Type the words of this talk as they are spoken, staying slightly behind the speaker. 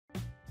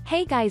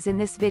Hey guys, in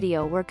this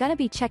video we're gonna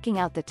be checking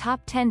out the top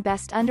 10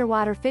 best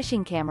underwater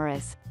fishing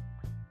cameras.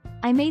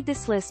 I made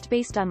this list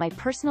based on my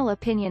personal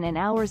opinion and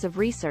hours of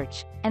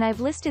research, and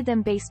I've listed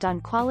them based on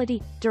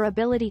quality,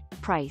 durability,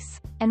 price,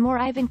 and more.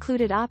 I've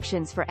included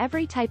options for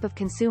every type of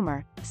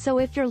consumer, so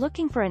if you're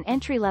looking for an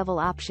entry-level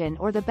option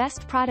or the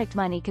best product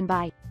money can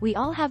buy, we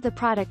all have the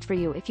product for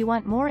you. If you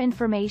want more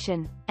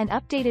information and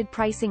updated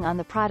pricing on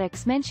the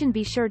products mentioned,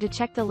 be sure to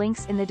check the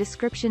links in the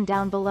description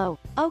down below.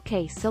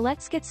 Okay, so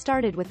let's get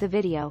started with the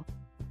video.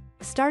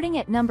 Starting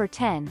at number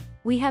 10,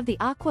 we have the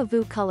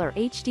Aqua-Vu Color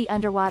HD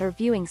Underwater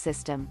Viewing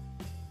System.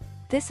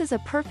 This is a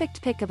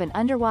perfect pick of an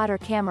underwater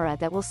camera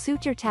that will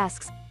suit your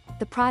tasks.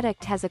 The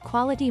product has a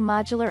quality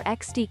modular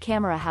XD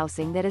camera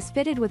housing that is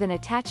fitted with an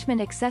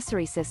attachment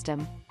accessory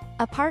system.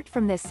 Apart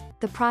from this,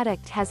 the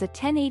product has a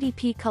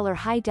 1080p color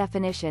high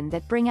definition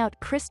that bring out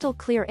crystal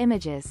clear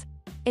images.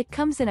 It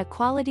comes in a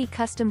quality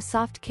custom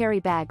soft carry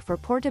bag for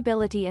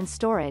portability and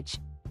storage.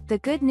 The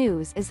good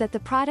news is that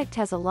the product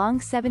has a long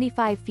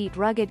 75 feet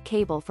rugged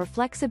cable for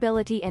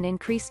flexibility and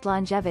increased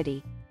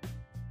longevity.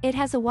 It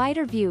has a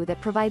wider view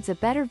that provides a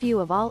better view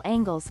of all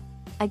angles.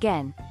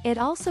 Again, it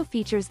also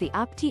features the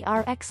Opti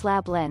RX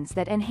Lab lens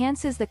that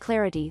enhances the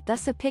clarity,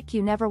 thus a pick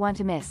you never want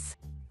to miss.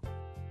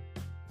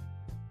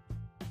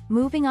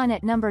 Moving on,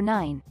 at number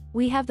 9,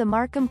 we have the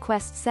MarCum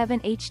Quest 7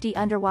 HD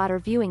Underwater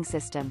Viewing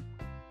System.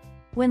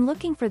 When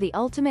looking for the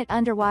ultimate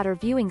underwater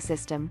viewing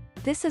system,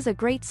 this is a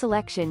great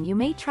selection you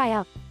may try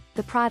out.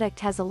 The product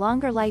has a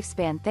longer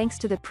lifespan thanks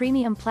to the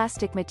premium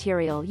plastic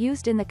material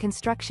used in the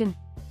construction.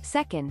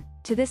 Second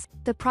to this,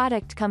 the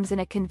product comes in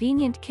a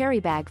convenient carry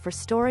bag for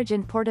storage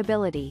and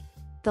portability.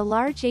 The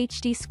large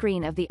HD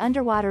screen of the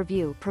underwater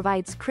view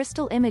provides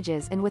crystal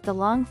images, and with the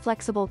long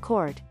flexible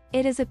cord,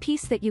 it is a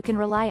piece that you can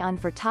rely on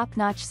for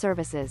top-notch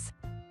services.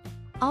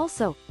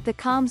 Also, the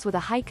comes with a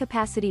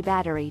high-capacity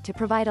battery to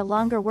provide a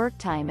longer work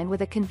time, and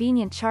with a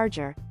convenient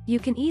charger, you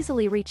can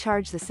easily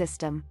recharge the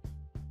system.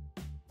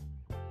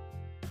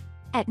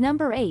 At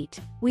number 8,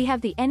 we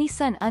have the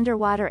Anysun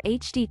Underwater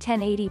HD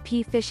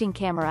 1080p Fishing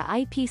Camera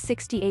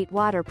IP68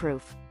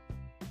 Waterproof.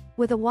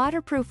 With a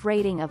waterproof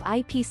rating of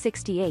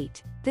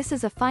IP68, this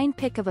is a fine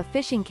pick of a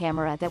fishing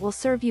camera that will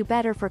serve you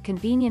better for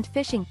convenient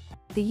fishing.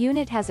 The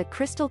unit has a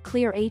crystal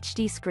clear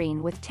HD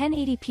screen with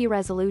 1080p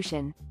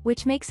resolution,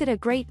 which makes it a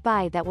great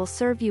buy that will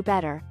serve you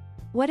better.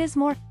 What is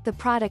more, the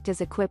product is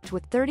equipped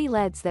with 30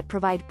 LEDs that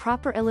provide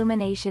proper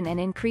illumination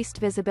and increased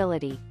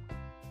visibility.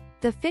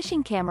 The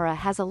fishing camera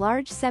has a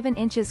large 7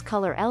 inches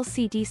color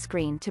LCD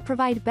screen to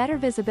provide better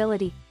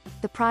visibility.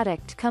 The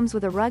product comes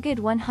with a rugged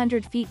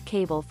 100 feet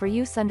cable for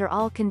use under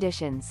all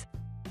conditions.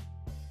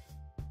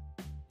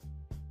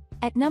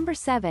 At number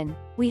 7,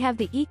 we have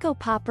the Eco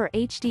Popper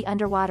HD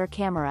Underwater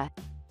Camera.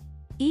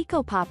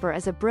 Eco Popper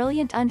is a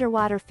brilliant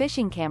underwater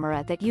fishing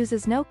camera that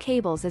uses no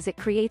cables, as it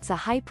creates a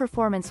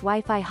high-performance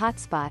Wi-Fi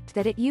hotspot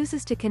that it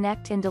uses to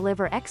connect and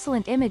deliver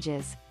excellent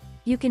images.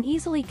 You can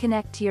easily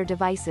connect to your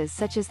devices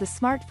such as the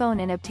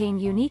smartphone and obtain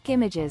unique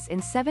images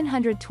in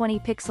 720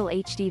 pixel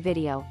HD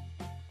video.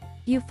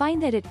 You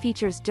find that it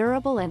features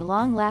durable and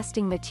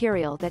long-lasting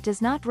material that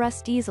does not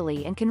rust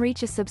easily and can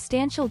reach a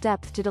substantial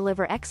depth to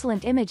deliver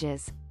excellent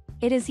images.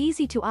 It is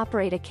easy to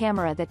operate a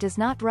camera that does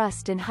not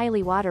rust and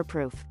highly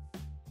waterproof.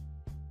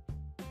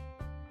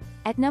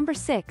 At number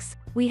 6,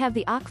 we have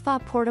the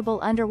Aukfa Portable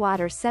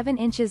Underwater 7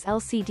 inches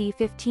LCD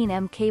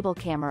 15mm Cable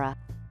Camera.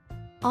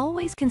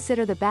 Always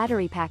consider the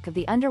battery pack of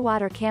the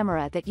underwater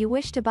camera that you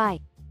wish to buy.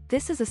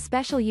 This is a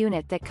special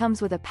unit that comes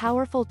with a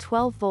powerful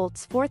 12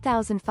 volts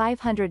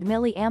 4500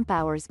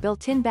 mAh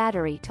built-in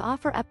battery to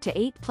offer up to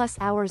 8+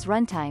 hours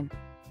runtime.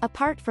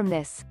 Apart from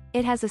this,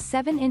 it has a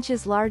 7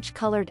 inches large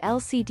colored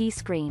LCD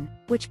screen,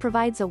 which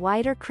provides a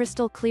wider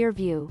crystal clear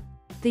view.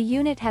 The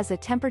unit has a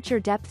temperature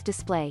depth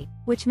display,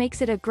 which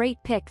makes it a great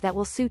pick that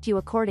will suit you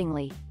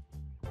accordingly.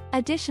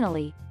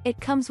 Additionally, it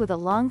comes with a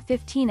long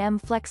 15mm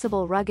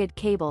flexible rugged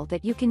cable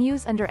that you can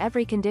use under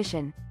every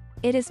condition.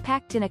 It is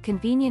packed in a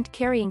convenient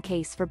carrying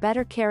case for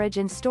better carriage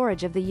and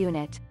storage of the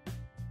unit.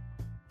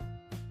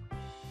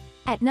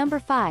 At number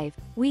 5,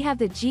 we have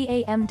the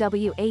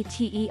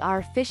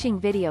GAMWATER Fishing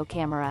Video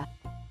Camera.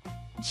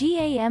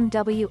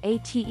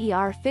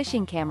 GAMWATER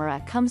Fishing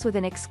Camera comes with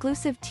an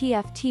exclusive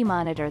TFT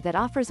monitor that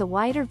offers a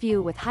wider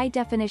view with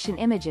high-definition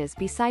images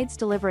besides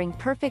delivering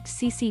perfect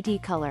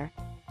CCD color.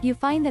 You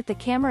find that the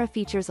camera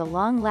features a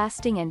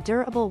long-lasting and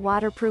durable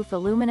waterproof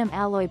aluminum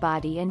alloy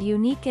body and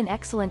unique and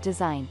excellent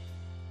design.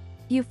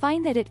 You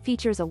find that it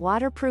features a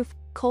waterproof,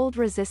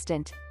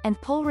 cold-resistant, and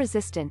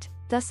pull-resistant,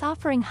 thus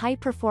offering high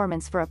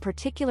performance for a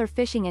particular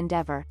fishing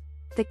endeavor.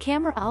 The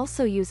camera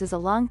also uses a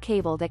long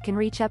cable that can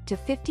reach up to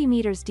 50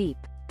 meters deep,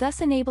 thus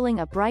enabling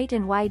a bright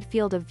and wide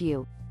field of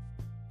view.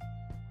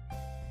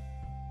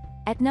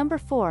 At number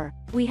 4,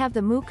 we have the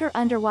Moocor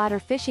Underwater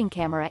Fishing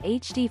Camera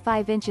HD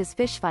 5 inches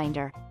Fish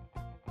Finder.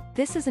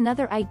 This is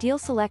another ideal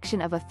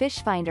selection of a fish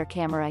finder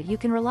camera you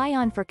can rely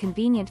on for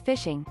convenient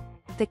fishing.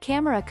 The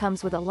camera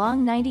comes with a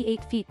long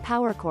 98 feet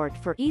power cord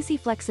for easy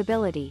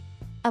flexibility.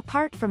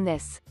 Apart from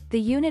this, the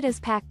unit is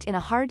packed in a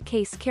hard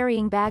case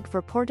carrying bag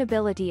for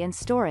portability and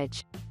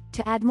storage.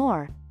 To add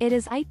more, it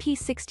is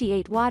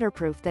IP68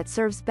 waterproof that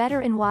serves better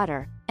in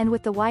water, and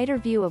with the wider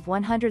view of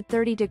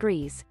 130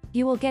 degrees,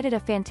 you will get it a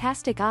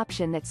fantastic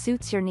option that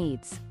suits your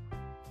needs.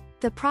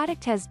 The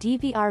product has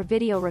DVR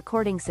video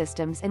recording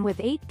systems, and with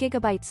 8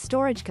 GB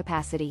storage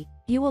capacity,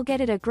 you will get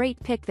it a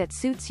great pick that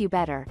suits you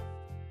better.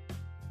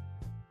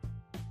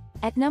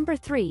 At number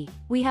 3,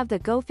 we have the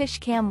GoFish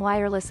Cam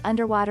Wireless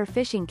Underwater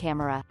Fishing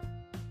Camera.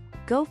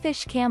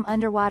 GoFish Cam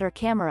Underwater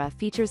Camera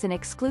features an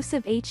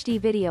exclusive HD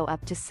video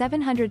up to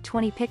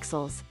 720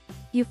 pixels.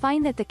 You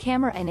find that the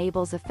camera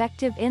enables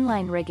effective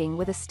inline rigging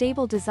with a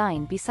stable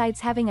design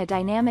besides having a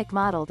dynamic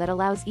model that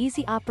allows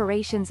easy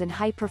operations and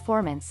high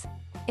performance.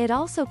 It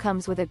also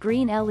comes with a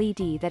green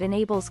LED that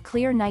enables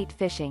clear night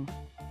fishing.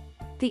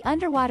 The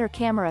underwater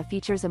camera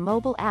features a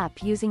mobile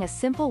app using a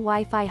simple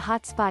Wi-Fi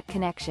hotspot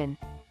connection.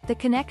 The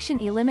connection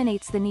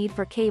eliminates the need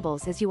for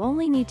cables as you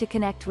only need to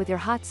connect with your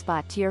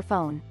hotspot to your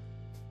phone.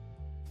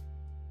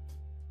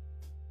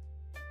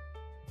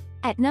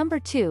 At number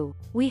 2,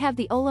 we have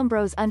the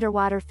Olymbros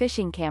Underwater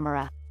Fishing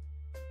Camera.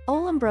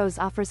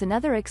 Olymbros offers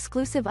another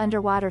exclusive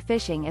underwater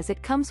fishing as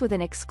it comes with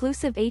an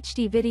exclusive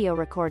HD video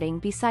recording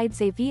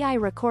besides AVI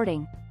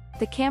recording.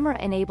 The camera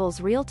enables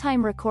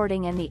real-time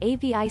recording and the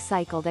AVI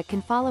cycle that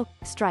can follow,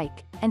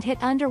 strike, and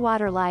hit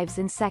underwater lives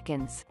in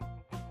seconds.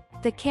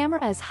 The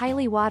camera is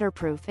highly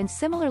waterproof and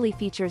similarly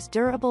features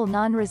durable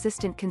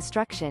non-resistant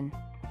construction.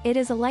 It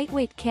is a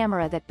lightweight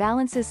camera that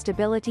balances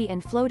stability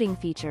and floating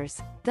features,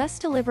 thus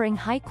delivering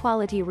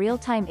high-quality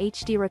real-time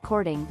HD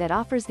recording that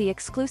offers the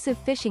exclusive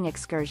fishing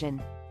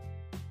excursion.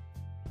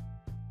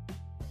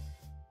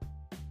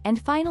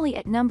 And finally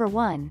at number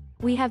 1,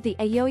 we have the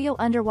Eyoyo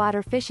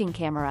Underwater Fishing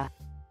Camera.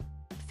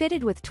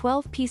 Fitted with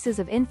 12 pieces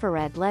of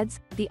infrared LEDs,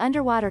 the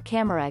underwater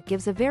camera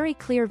gives a very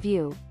clear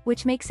view,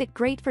 which makes it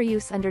great for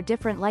use under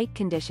different light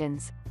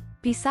conditions.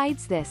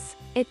 Besides this,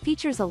 it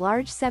features a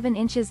large 7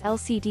 inches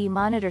LCD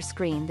monitor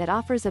screen that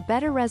offers a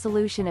better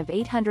resolution of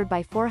 800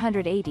 by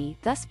 480,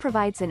 thus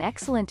provides an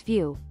excellent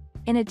view.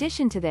 In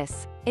addition to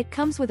this, it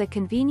comes with a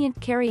convenient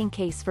carrying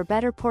case for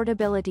better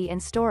portability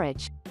and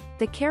storage.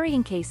 The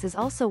carrying case is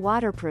also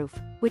waterproof,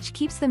 which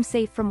keeps them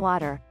safe from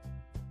water.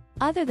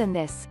 Other than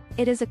this,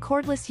 it is a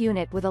cordless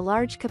unit with a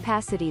large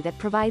capacity that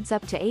provides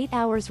up to 8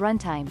 hours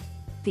runtime.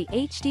 The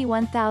HD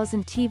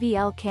 1000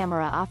 TVL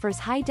camera offers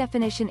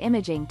high-definition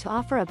imaging to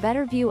offer a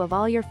better view of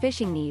all your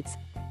fishing needs.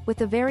 With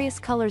the various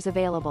colors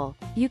available,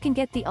 you can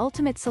get the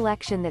ultimate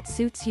selection that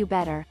suits you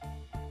better.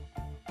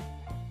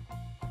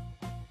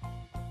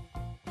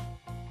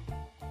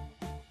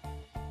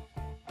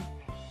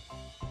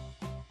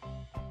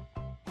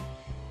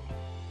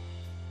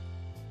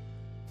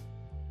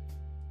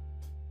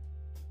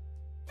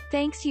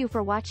 Thanks you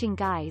for watching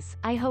guys.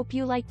 I hope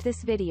you liked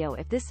this video.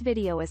 If this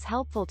video is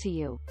helpful to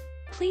you,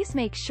 please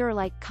make sure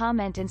like,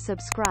 comment and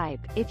subscribe.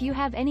 If you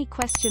have any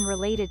question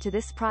related to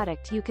this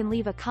product you can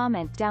leave a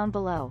comment down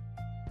below.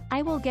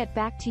 I will get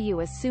back to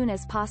you as soon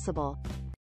as possible.